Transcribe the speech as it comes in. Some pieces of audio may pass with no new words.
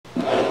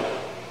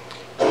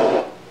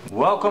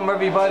Welcome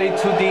everybody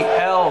to the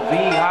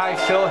LVI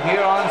show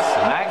here on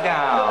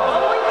SmackDown. The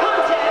following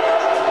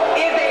contest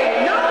is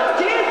a no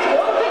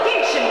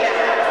disqualification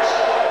match,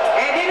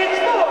 and it is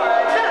for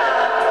the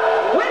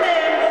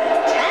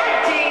Women's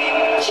Tag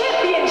Team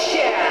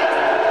Championship.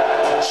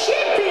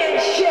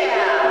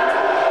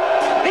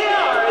 They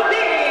are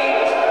the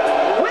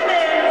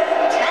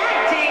Women's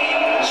Tag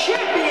Team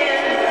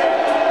Champions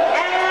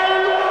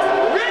and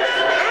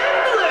Rhythm and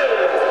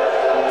Blues.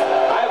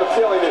 I have a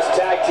feeling this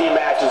tag team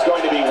match is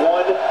going to be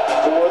one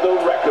for the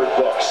record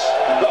books.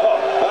 Oh,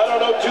 I don't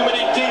know too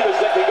many divas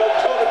that can go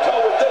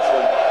toe-to-toe with this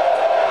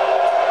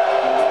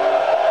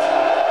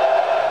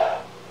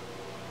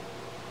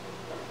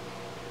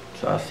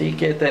one. Así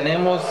que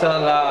tenemos a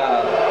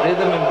la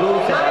Rhythm and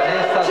Blues en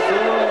Vanessa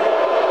Azul.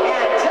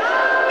 And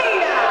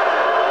TAMINA.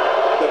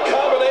 The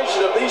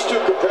combination of these two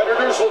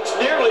competitors looks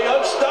nearly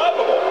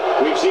unstoppable.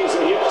 We've seen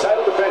some huge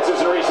title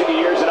defenses in recent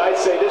years, and I'd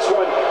say this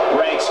one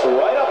ranks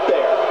right up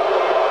there.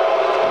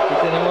 Aquí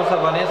tenemos a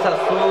Vanessa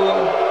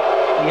Azul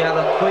y a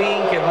la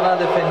Queen que van a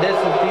defender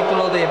su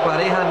título de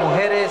parejas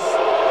mujeres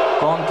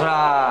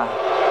contra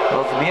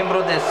los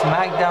miembros de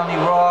SmackDown y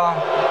Raw,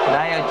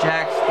 Nia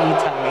Jax y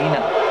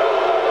Tamina.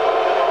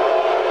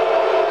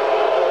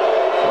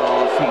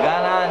 Si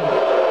ganan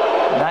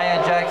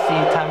Nia Jax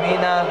y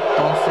Tamina,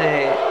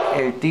 entonces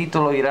el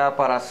título irá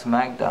para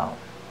SmackDown.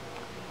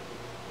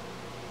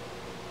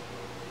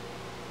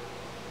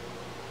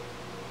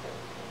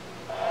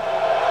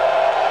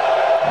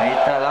 Ahí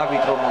está el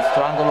árbitro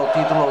mostrando los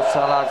títulos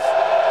a las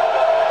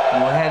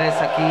mujeres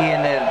aquí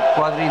en el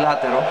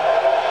cuadrilátero.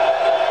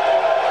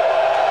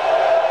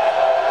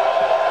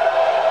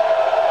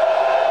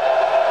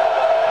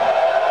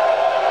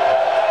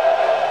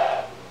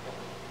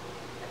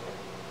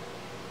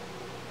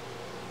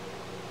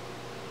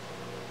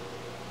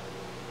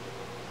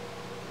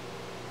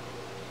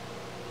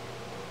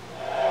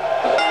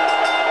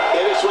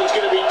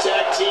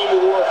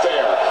 Team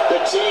warfare. The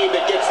team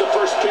that gets the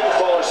first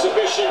pinfall or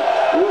submission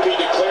will be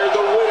declared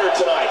the winner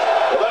tonight.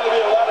 Well, that'll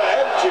be a lot of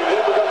attitude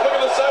here because look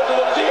at the size of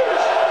those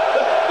ears.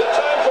 The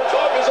time for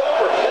talk is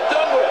over and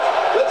done with.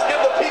 Let's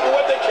give the people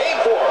what they came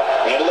for.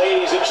 And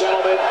ladies and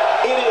gentlemen,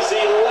 it is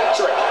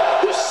electric.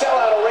 This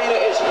sellout arena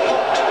is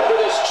pumped for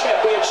this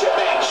championship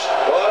match.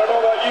 Well, I don't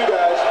know about you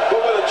guys,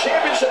 but with a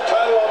championship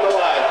title on the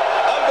line,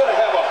 I'm going to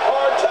have a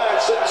hard time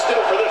sitting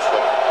still for this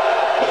one.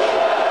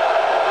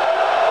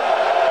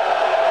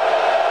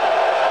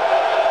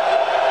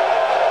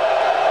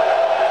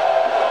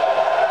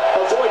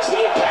 The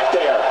impact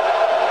there.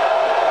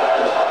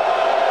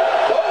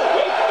 Oh,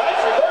 wait,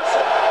 nice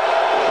reversal.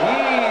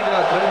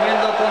 Mira,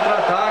 tremendo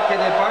contraataque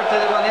de parte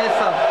de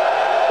Vanessa.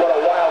 What a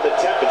wild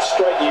attempt at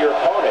striking your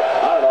opponent.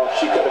 I don't know if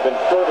she could have been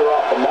further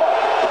off the mark.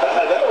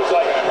 That was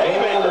like a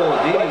haymaker.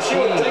 Like she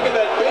was taking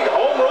that big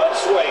home run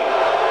swing.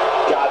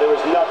 God, there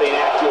was nothing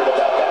accurate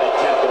about that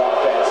attempted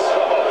offense.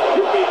 Oh,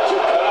 you're being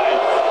too kind.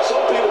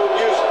 Some people would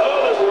use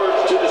other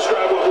words to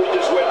describe what we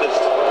just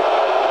witnessed.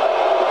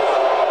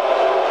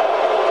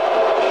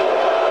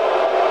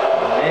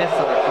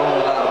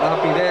 Con la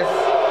rapidez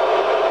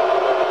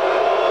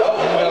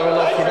y la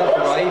velocidad,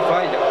 pero ahí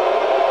falla.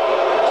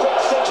 Quick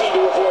thinking to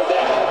avoid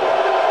that.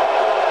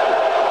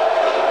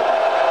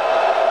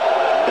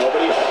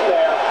 Nobody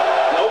there.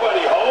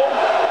 Nobody home.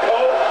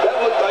 Oh, that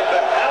looked like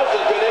the house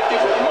has been empty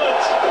for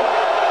months.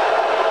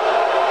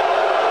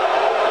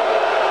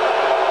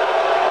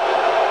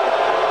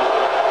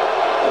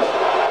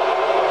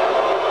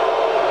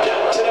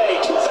 Not today,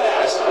 too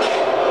fast.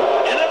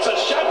 And that's a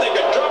shot that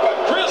could drop a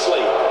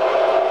grizzly.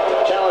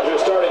 Challenger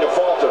starting to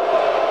falter.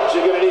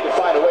 She's going to need to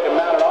find a way to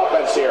mount an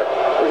offense here.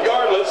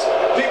 Regardless,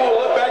 people will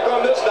look back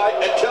on this night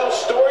and tell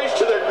stories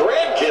to their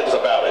grandkids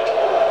about it.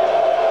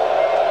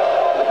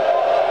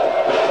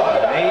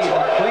 The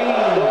Queen.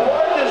 The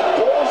largest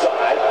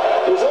bullseye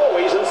is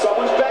always in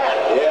someone's back.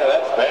 Yeah,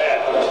 that's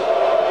bad.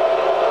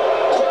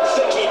 Quick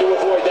thinking to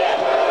avoid that.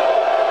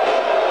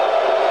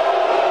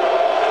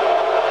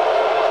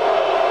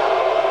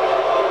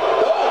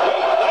 Oh,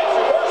 wait, nice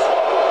reversal.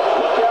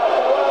 Look out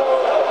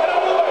below. Oh, get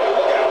out of the way.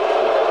 Look out.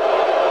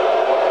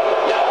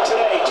 Not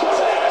today, too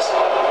fast.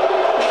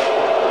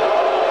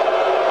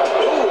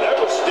 Ooh, that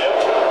was stiff.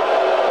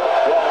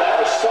 Well, that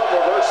was some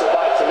reversal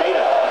by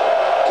Tamina.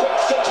 Quick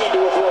thinking to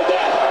avoid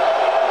that.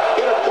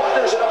 Get her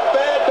partners in a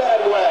bad,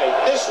 bad way.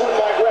 This one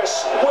might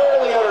rest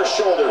squarely on her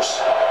shoulders.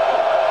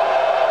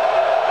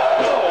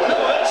 Oh, no,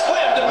 that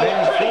slammed him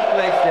in pretty.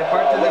 Suplex de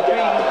parte de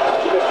Queen.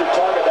 She missed her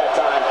target that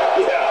time.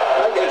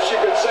 Yeah, I guess you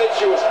could say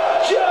she was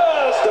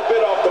just a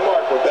bit off the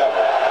mark with that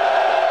one.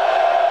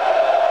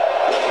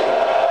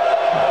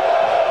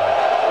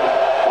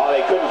 Oh,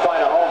 they couldn't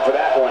find a home for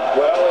that one.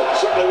 Well, it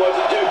certainly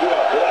wasn't due to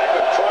a lack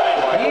of trying.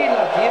 Y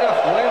la tira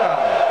fuera.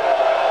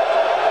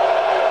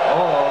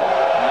 Oh,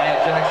 Nia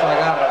Jax la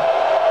agarra.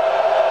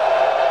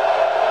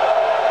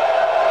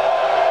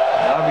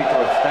 El árbitro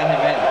está en el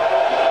medio.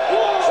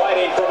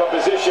 Fighting from a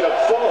position of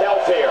full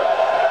health here.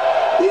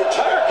 The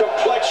entire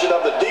complexion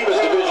of the Divas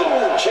division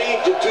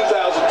changed in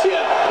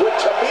 2010 when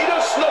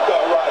Tamina Snuka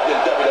arrived in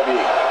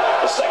WWE.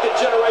 A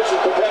second-generation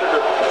competitor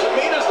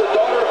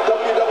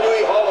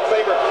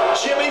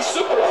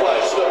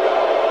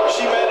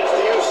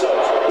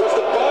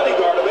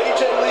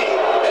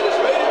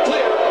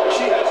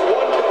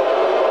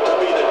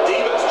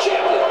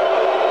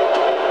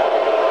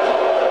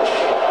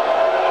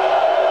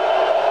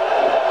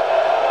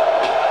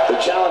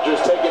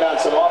challengers taking on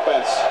some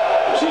offense.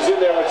 She's in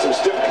there with some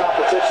stiff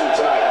competition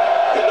tonight.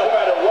 And no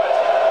matter what,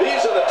 these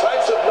are the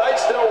types of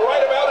nights they'll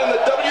write about in the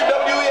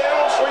WWE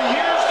annals for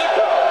years to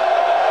come.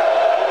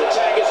 The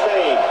tag is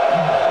made.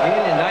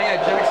 Viene Nia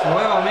Jax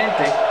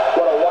nuevamente.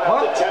 What a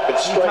wild attempt at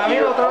striking.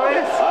 Tamina otra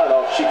vez. I don't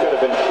know if she could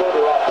have been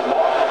further off the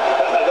mark.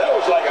 That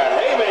was like a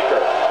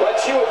haymaker. Like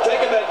she was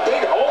taking that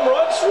big home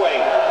run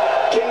swing.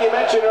 King, you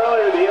mentioned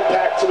earlier the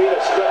impact Tamina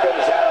Snuka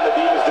has had on the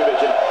Divas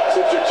division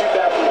since her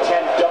 2010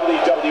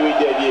 WWE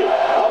debut.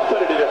 I'll put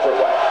it a different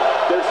way.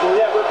 There's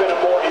never been a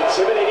more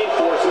intimidating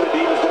force in the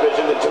Divas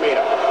division than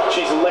Tamina.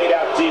 She's laid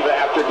out diva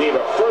after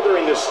diva,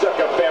 furthering the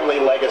Snuka family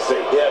legacy.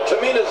 Yeah,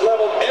 Tamina's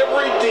leveled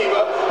every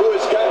diva who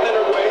has gotten in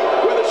her way,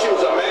 whether she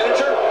was a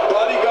manager,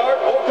 bodyguard,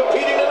 or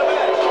competing in a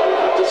match.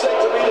 To say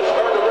Tamina's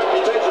earned a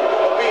reputation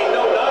of being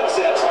no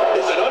nonsense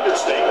is an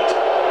understatement.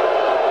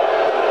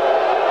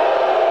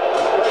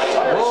 Her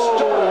entire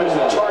sternum is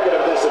the target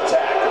of this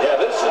attack. Yeah,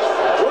 this is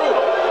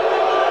brutal.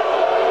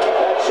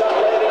 That shot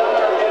landed on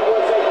her and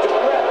was a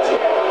direct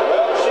hit.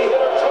 Well, she hit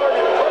her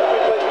target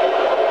perfectly.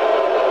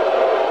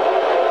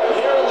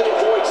 Narrowly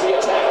avoids the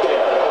attack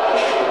there.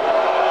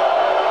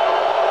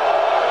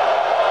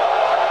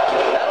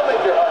 That'll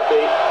make your heart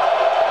beat.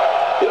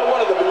 You know,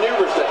 one of the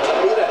maneuvers that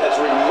Tamina has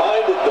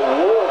reminded the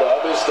world of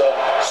is the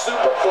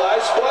Superfly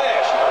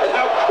Splash, and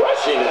how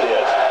crushing it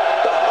is.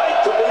 The height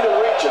Tamina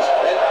reaches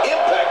and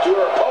impact to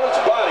her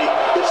opponent's body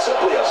is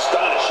simply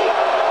astonishing.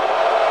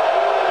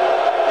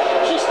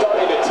 She's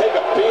starting to take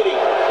a beating.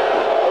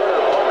 Her and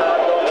her partner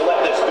aren't going to let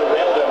this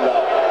derail them,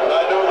 though. But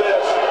I know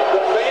this.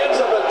 The fans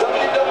of the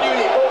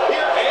WWE, both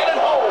here and at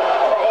home,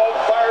 are all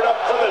fired up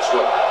for this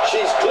one.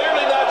 She's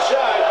clearly not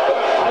shy.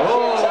 I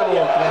can't tell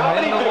you how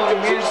many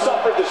victims have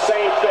suffered the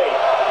same fate.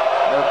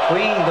 The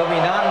Queen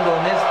dominando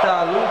en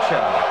esta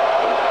lucha.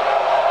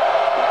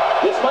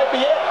 This might be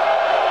it.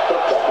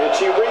 And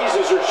she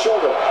raises her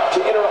shoulder to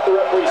interrupt the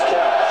referee's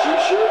count. She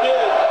sure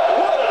did.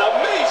 What an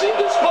amazing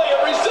display of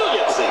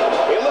resiliency.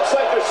 It looks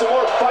like there's some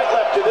more fight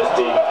left to this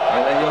diva.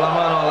 Le dio la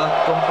mano a la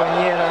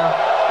compañera.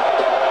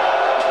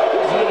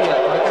 Sí,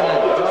 atacan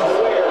el Just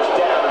brazo. wears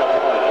down an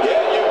opponent.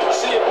 Yeah, you can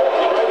see it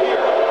working right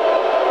here.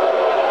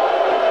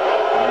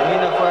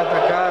 Tamina fue a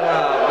atacar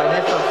a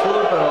Vanessa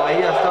Azul, pero ahí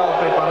ya estaba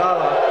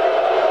preparada.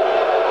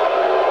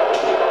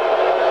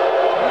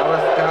 Y ahora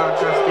está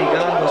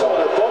castigando All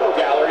their photo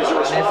galleries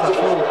are Vanessa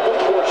responsible Azul. for a good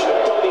portion of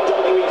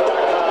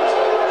WWE.com's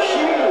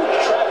huge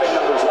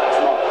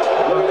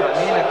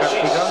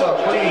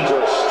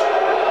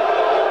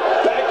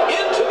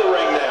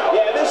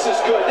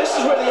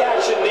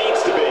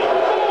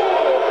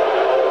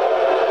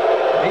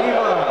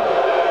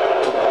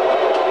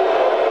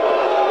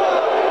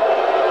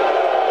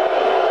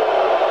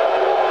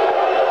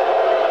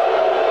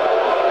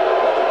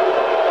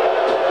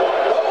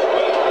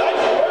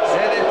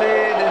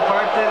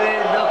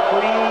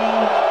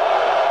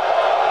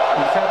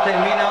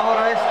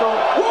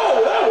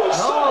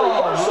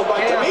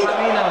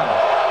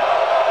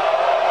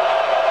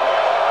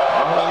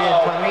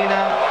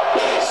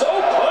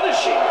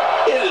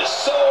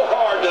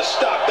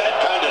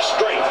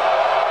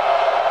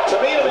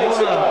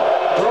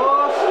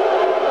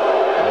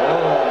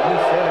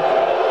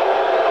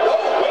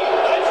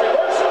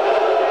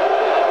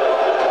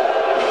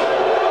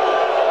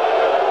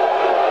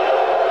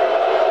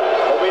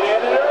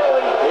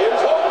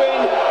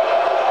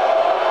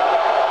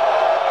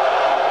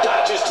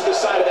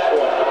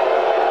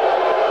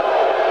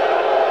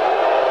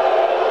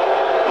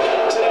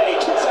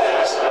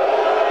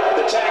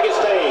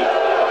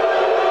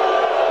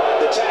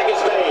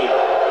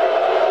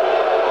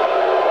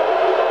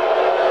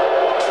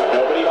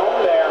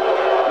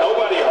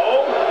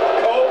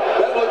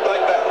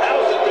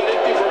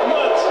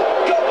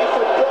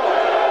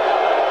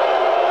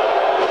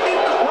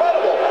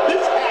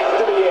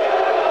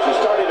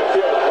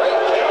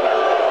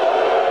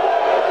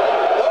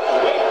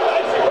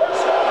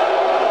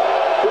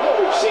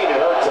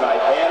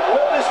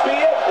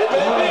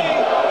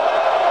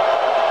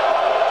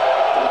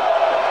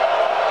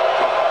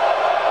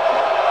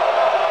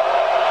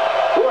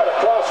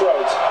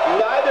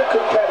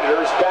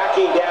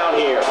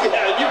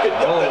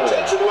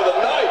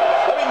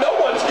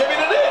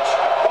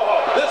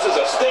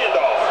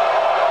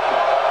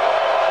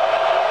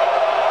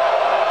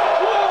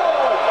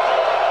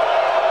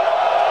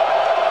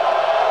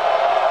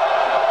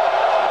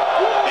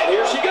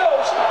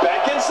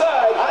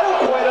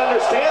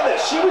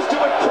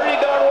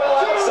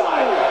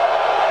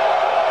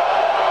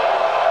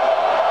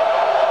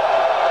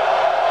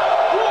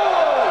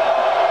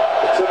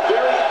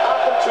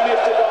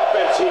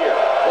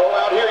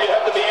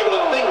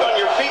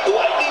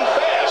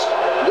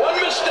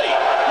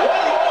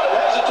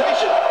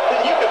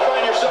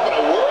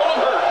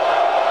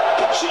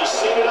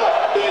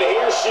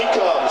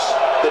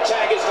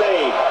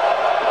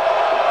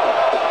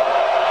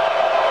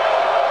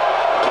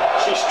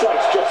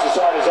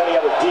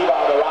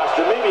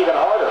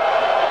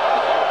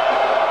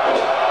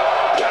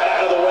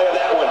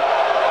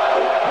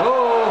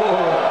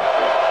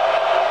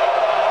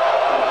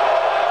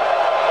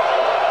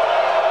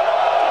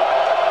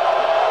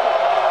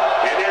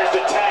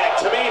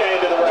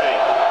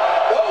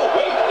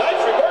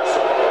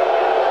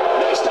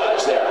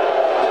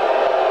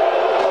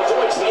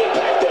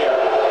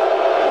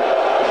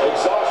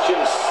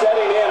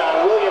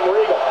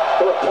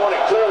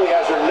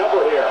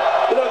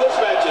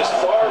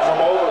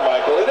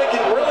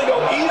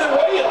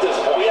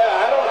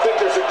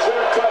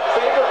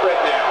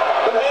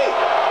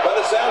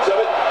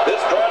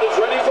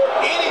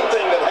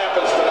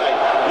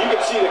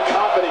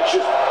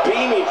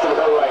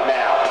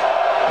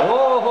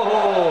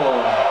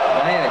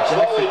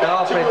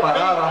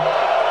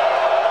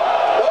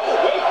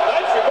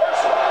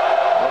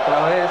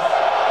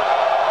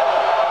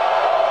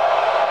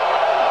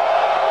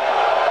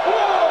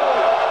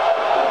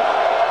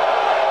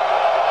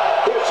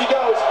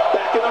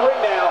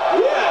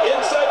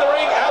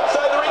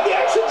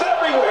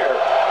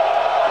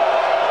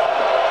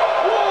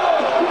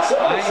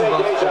Somebody say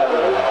deja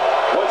vu.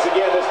 Once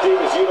again, this team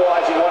is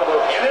utilizing one of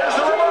her. And there's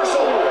the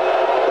reversal.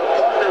 Her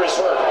partner is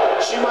hurt.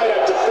 She might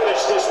have to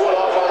finish this one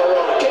off on her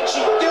own. Can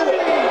she do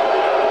it?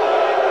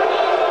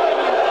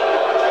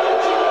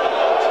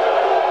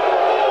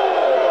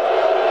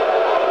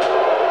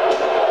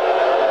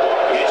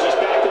 And she's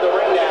back in the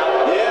ring now.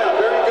 Yeah,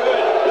 very good.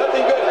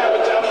 Nothing good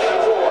happens out on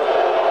that floor.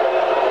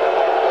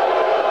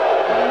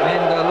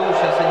 Tremenda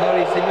lucha,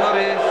 señores y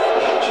señores.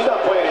 She's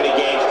not playing any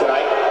games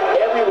tonight.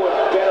 Everyone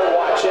better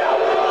watch out.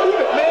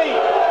 Even me.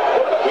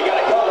 We got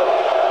to cover.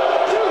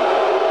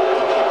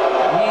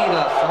 Y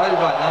la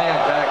salva Nia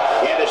Jax.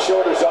 And the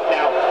shoulders up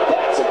now.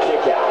 That's a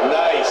kick out.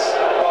 Nice.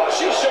 Oh,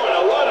 she's showing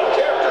a lot of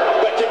character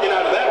by kicking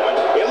out of that one.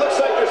 It looks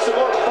like there's some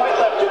more fight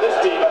left to this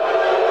team.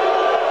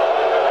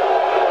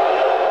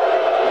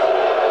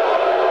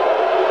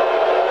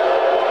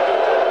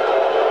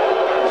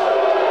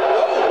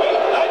 Oh, wait.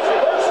 Nice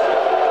reversal.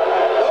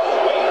 Oh,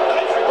 wait.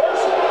 Nice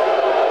reversal.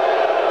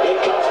 In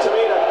comes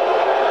Tamina.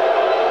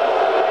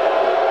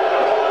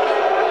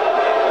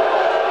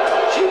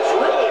 She's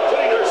really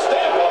putting her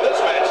stamp on this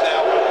match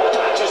now.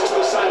 Just to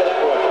the side of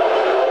that one.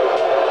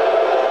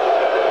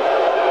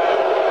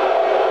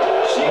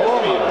 She has to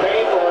be in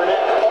pain from her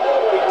neck all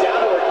the way down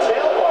to her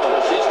tailbone.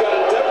 She's going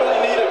to definitely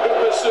need a good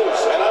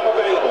masseuse, and I'm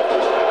available.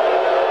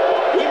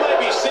 We might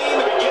be seeing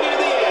the beginning of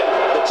the end.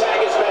 The tag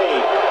is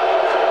made.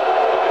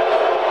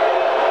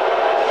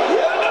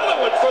 Yet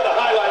another one for the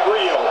highlight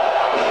reel.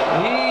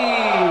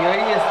 Y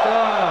ahí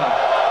está.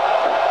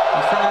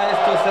 Quizá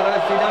esto será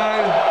el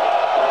final.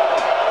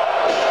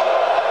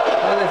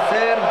 Puede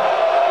ser.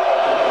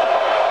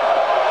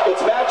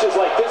 It's matches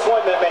like this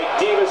one that make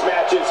Divas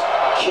matches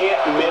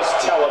can't miss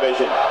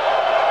television.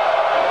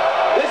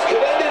 This could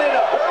end it in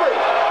a hurry.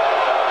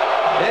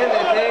 Put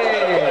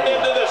an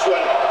end to this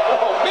one.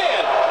 Oh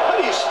man, how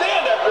do you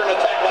stand after an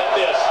attack like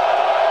this?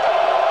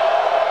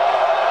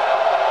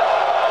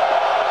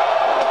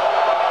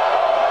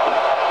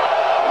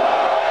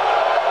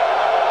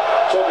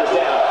 Shoulders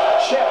down.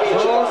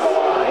 Championship on the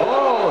line.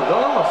 Oh,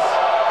 dos.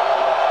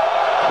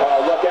 Oh,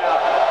 look out.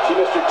 She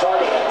missed her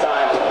target that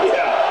time.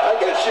 Yeah, I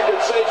guess you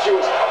could say she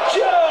was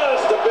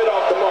just a bit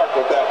off the mark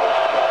with that one.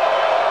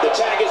 The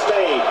tag is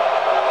made.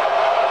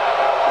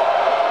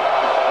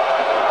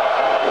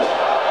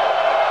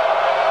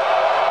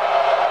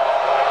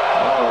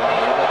 Oh,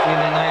 ya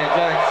tiene Nia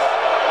Jax.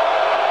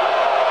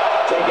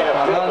 Taking a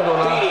bit of a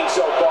beating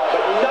so far,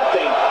 but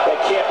nothing that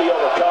can't be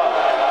overcome.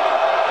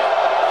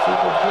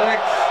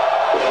 Superplex.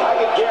 I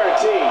can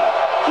guarantee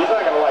she's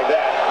not going to like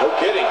that. No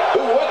kidding.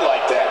 Who would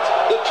like that?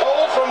 The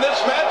toll from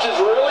this match is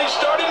really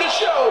starting to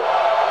show.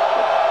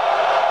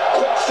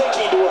 Quick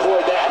thinking to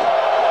avoid that.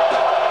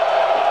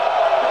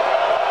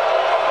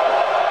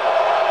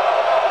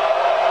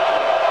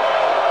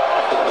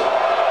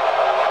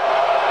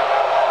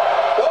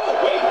 Oh,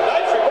 wait.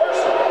 Nice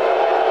reversal.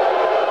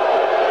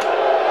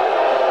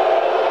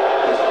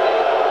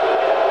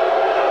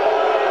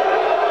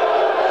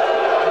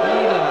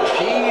 Tira,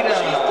 tira.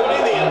 She's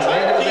putting the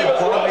entire team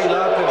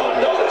on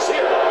notice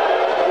here.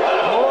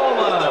 Wow.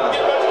 Toma. Doesn't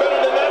get much better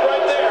than that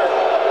right there.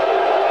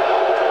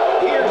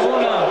 Here's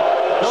Una,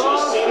 she's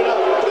dos. seen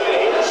enough of that.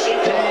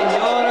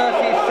 Señoras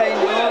y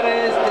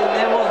señores,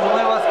 tenemos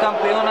nuevas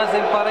campeonas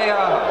en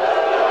pareja.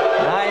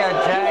 Nia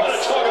Jax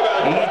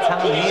y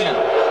Tamina.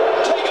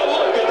 Take a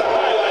look at the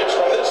highlights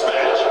from this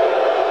match.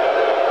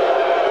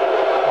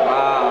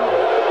 Wow.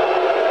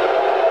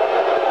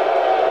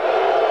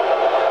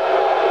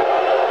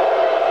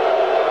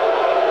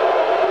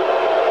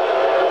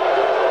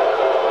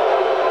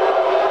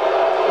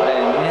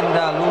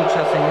 Tremenda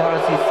lucha,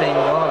 señoras y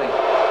señores.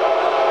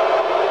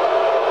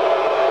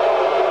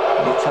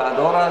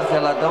 Luchadoras de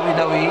la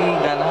WWE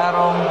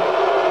ganaron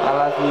a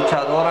las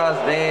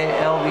luchadoras de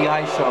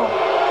LVI Show.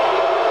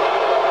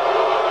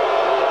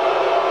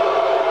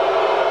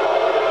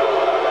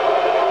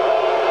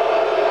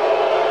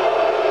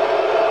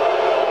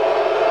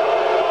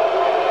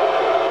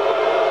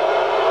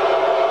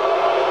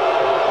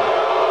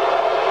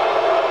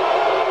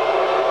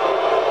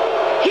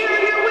 Here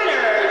are your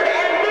winners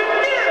and the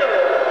new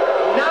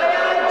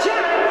Nia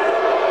Jax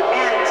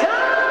and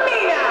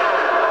Tamina.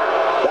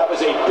 That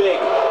was a big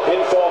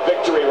pinfall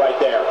victory right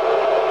there.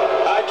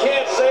 I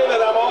can't say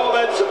that I'm all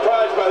that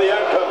surprised by the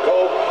outcome,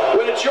 Cole.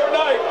 When it's your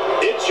night,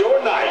 it's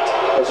your night.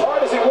 As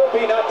hard as it will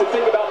be not to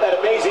think about that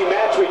amazing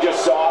match we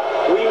just saw,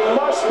 we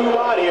must move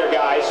on here,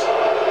 guys.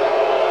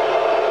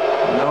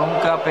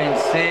 Nunca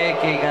pensé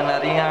que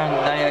ganarían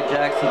Nia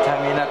Jax y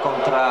Tamina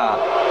contra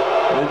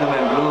Rhythm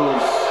and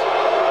Blues,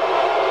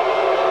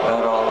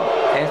 pero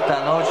esta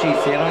noche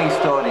hicieron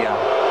historia.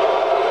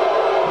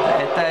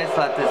 Esta es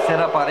la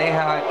tercera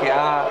pareja que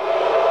ha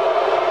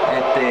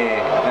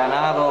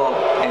ganado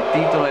el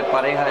título de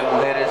pareja de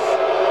mujeres,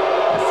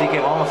 así que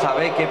vamos a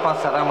ver qué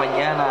pasará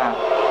mañana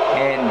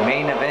en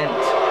Main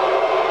Event.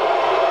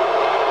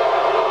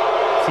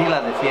 Si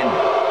la defiende.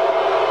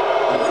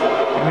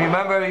 And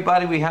remember,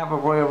 everybody, we have a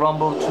Royal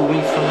Rumble 2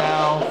 weeks from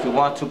now. If you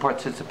want to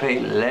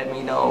participate, let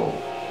me know.